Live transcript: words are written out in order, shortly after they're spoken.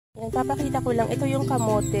Yan, papakita ko lang. Ito yung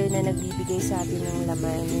kamote na nagbibigay sa atin ng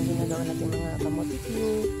laman. Yung ginagawa natin mga Camote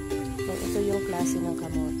Cue. Ito yung klase ng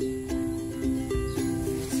kamote.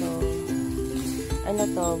 So, ano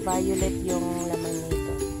to? Violet yung laman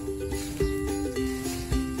nito.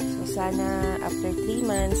 So, sana after 3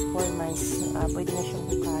 months, 4 months, pwede na siyang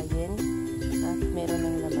hukayin. At meron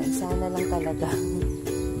ng laman. Sana lang talaga.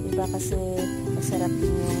 Diba kasi masarap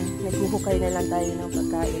din yung naghuhukay na lang tayo ng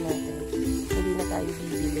pagkain natin. Hindi na tayo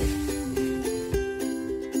bibili.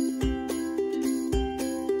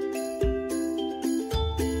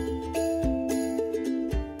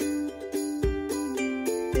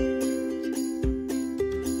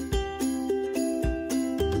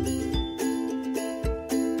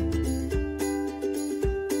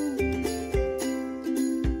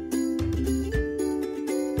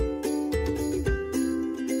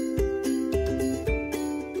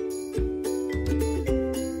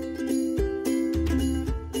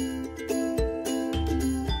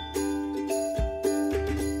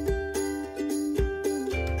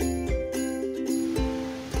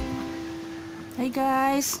 Hi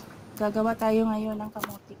guys! Gagawa tayo ngayon ng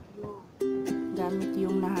Camote Cue. Gamit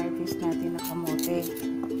yung na-harvest natin na kamote.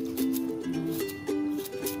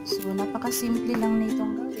 So, napakasimple lang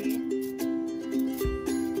nitong gawin.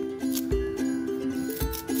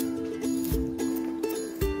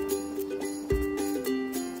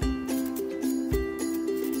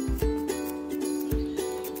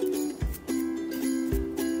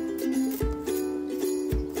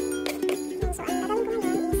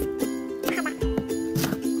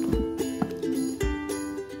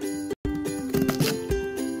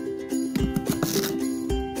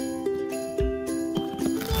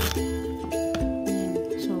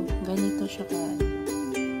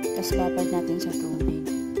 Tapos babad natin sa tubig.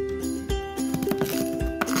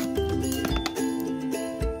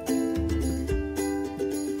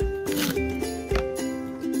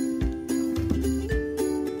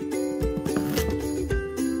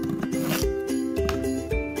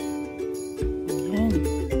 Ayan.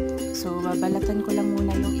 So, babalatan ko lang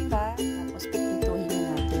muna yung iba. Tapos pipituhin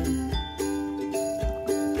na natin.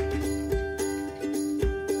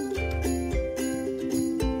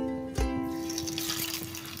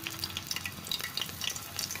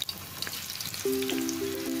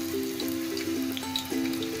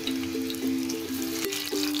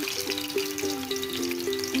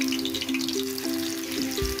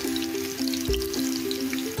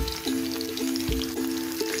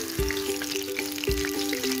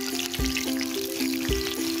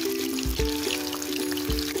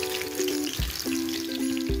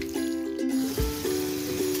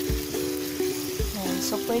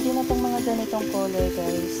 So, pwede na itong mga ganitong color,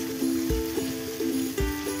 guys.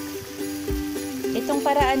 Itong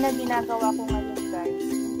paraan na ginagawa ko ngayon, guys,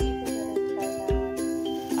 hindi ito direkta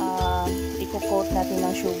na i-coat natin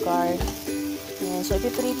ng sugar. So,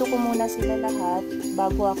 ipiprito ko muna sila lahat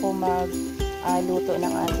bago ako mag-luto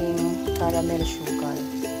ng ating caramel sugar.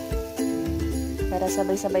 Para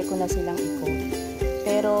sabay-sabay ko na silang i-coat.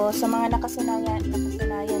 Pero, sa mga nakasanayan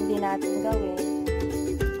din natin gawin,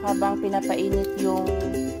 habang pinapainit yung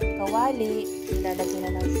kawali, ilalagyan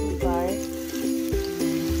na ng sugar.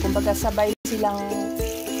 Kumbaga sabay silang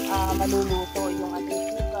maluluto yung ating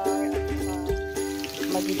sugar at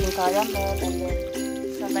magiging caramel, and then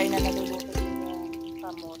sabay na naluluto din yung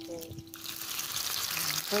kamote.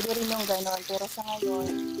 Pwede rin yung ganon, pero sa ngayon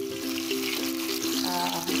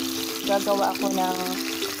gagawa ako ng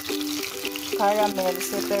caramel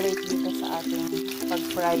separate dito sa ating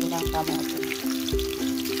pag-fry ng kamote.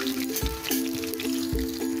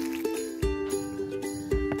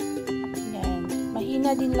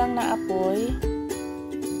 Mahina din lang na apoy.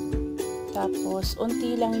 Tapos,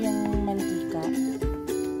 unti lang yung mantika.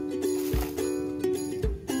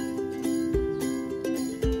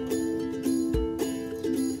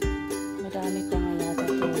 Marami pa nga yata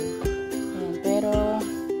ito. Ayan, pero,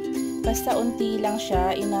 basta unti lang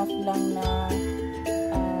siya. Enough lang na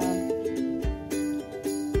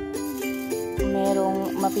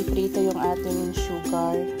merong mapiprito yung ating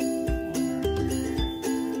sugar.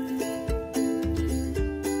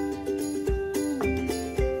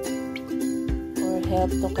 Help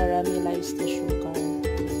to caramelize the sugar.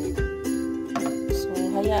 So,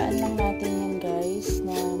 hayaan lang natin yan, guys,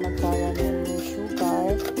 na mag-caramel yung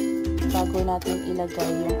sugar bago natin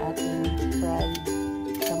ilagay yung ating fried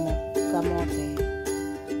kamote.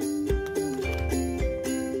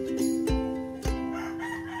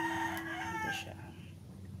 Ito siya.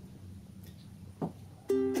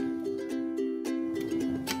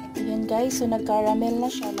 Ayan, guys, so nag-caramel na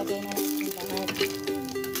siya. Lagay na natin lahat.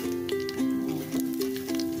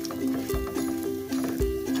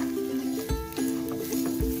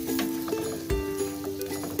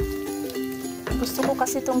 Gusto ko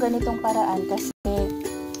kasi itong ganitong paraan kasi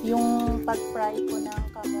yung pag-fry ko ng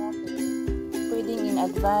kamote, pwedeng in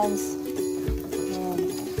advance. Ayan.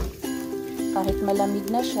 Kahit malamig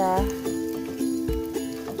na siya,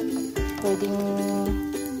 pwedeng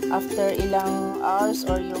after ilang hours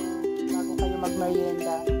or yung bago kayo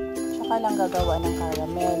magmerienda, tsaka lang gagawa ng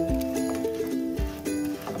caramel.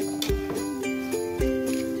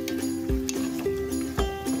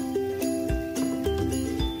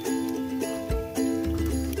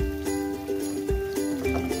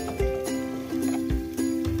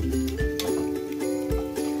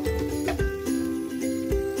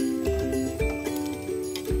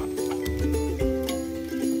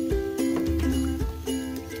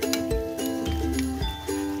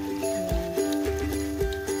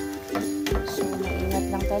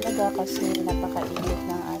 Talaga kasi napakainit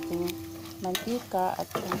ng ating mantika at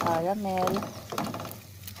yung caramel.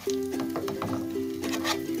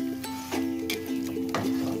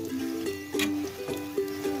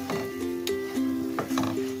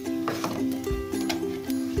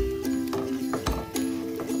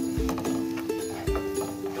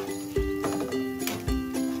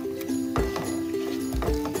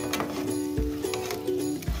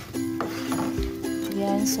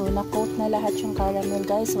 Yan, so na-coat na lahat yung caramel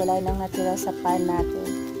guys, wala nang natira sa pan natin.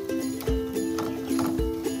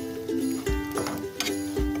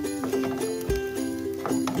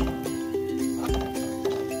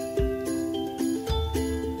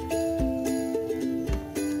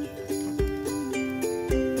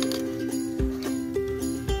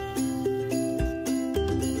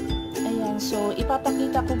 Ayan, so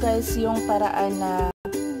ipapakita ko guys yung paraan na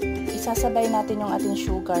isasabay natin yung ating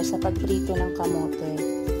sugar sa pagprito ng kamote.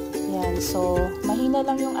 Yan. So, mahina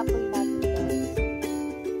lang yung apoy natin, guys.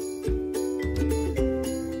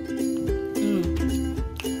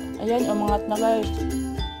 Ayan, umangat na guys.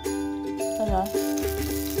 Ano?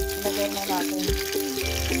 Ilagay na natin.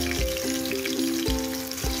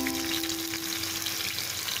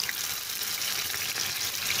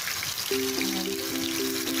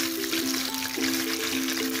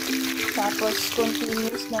 Tapos,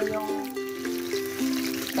 continuous na yung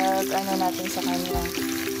pag-ano natin sa kanya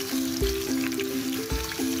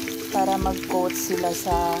para mag-coat sila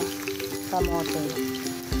sa kamote.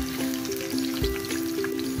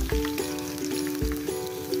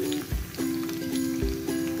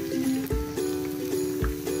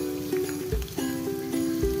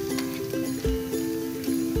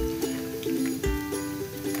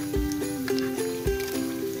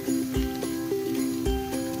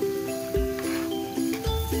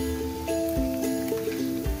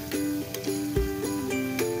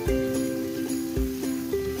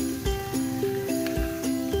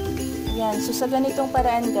 Yan. So, sa ganitong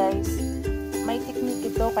paraan guys, may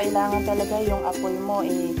technique ito. Kailangan talaga yung apoy mo,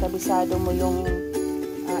 kabisado mo yung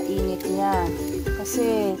init niya.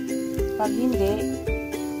 Kasi, pag hindi,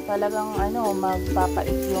 talagang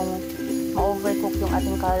magpapait yung, ma-overcook yung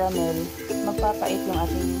ating caramel, magpapait yung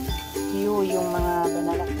ating cue, yung mga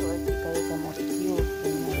banana cue or kaya camote cue.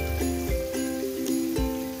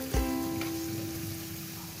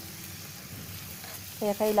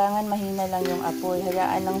 Kaya kailangan mahina lang yung apoy.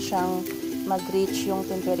 Hayaan lang siyang mag-reach yung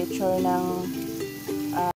temperature ng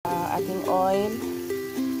ating oil.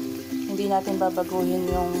 Hindi natin babaguhin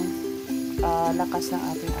yung lakas ng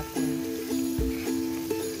ating apoy.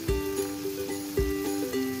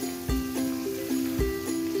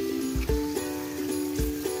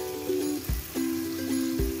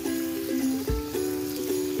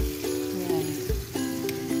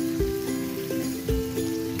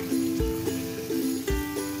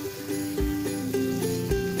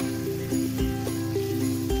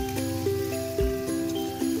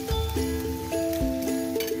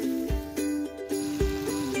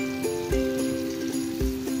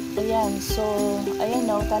 Ayan, so, ayan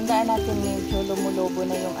o, tandaan natin medyo lumulobo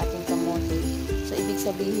na yung ating kamote. So, ibig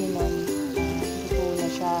sabihin nun, luto na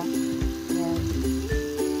siya. Ayan.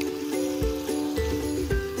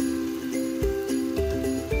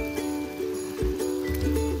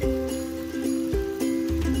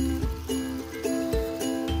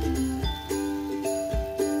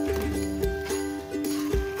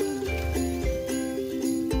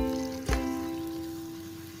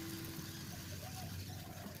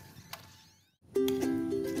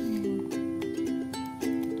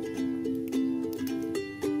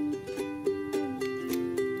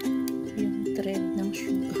 Thread ng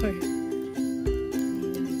sugar.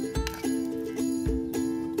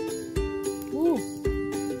 Ooh. Sarap.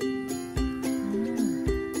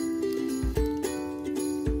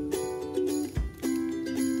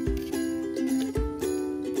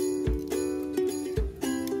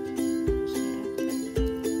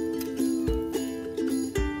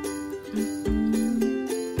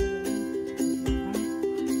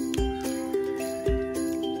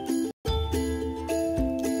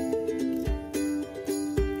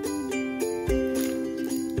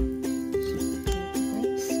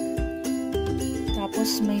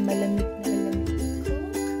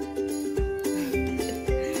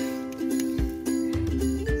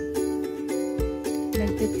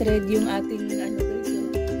 nag-thread yung ating ano guys, so,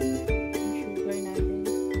 yung sugar natin.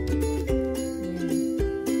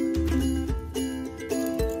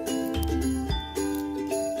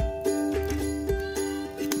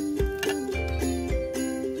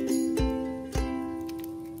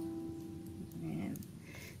 Ayan.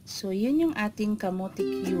 So, yun yung ating Camote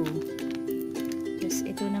Cue. Tapos,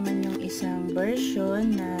 ito naman yung isang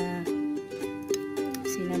version na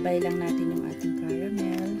sinabay lang natin yung ating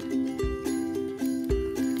caramel.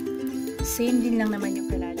 Same din lang naman yung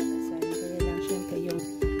kalalabasan. Kaya lang syempre yung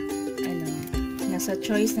ano, nasa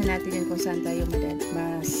choice na natin yun kung saan tayo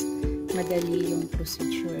mas madali yung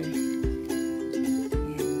procedure.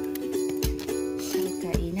 Ayan. So,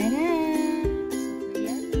 kainan na! So,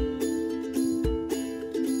 yan.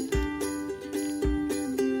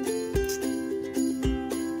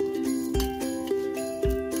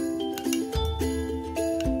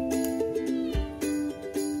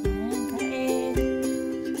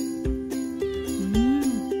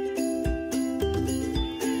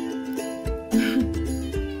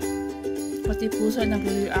 Pati puso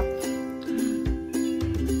nag-react.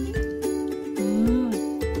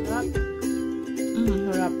 Sarap.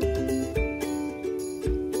 Sarap.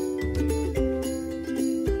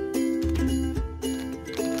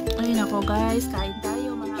 Ayun ako guys, kain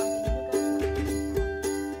tayo mga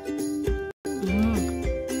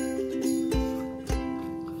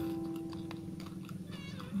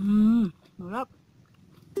sarap.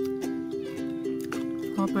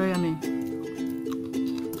 Super yummy.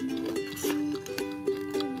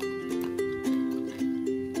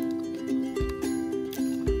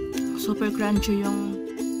 Super crunchy yung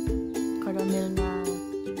caramel na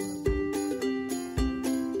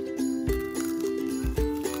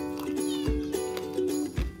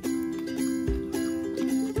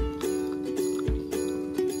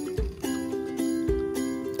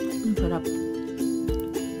sarap.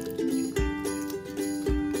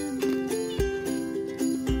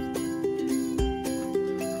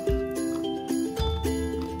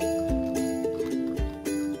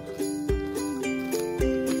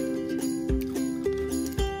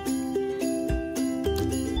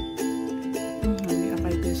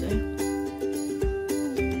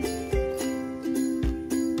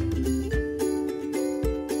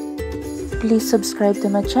 Please subscribe to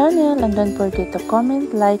my channel and don't forget to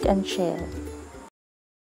comment, like, and share.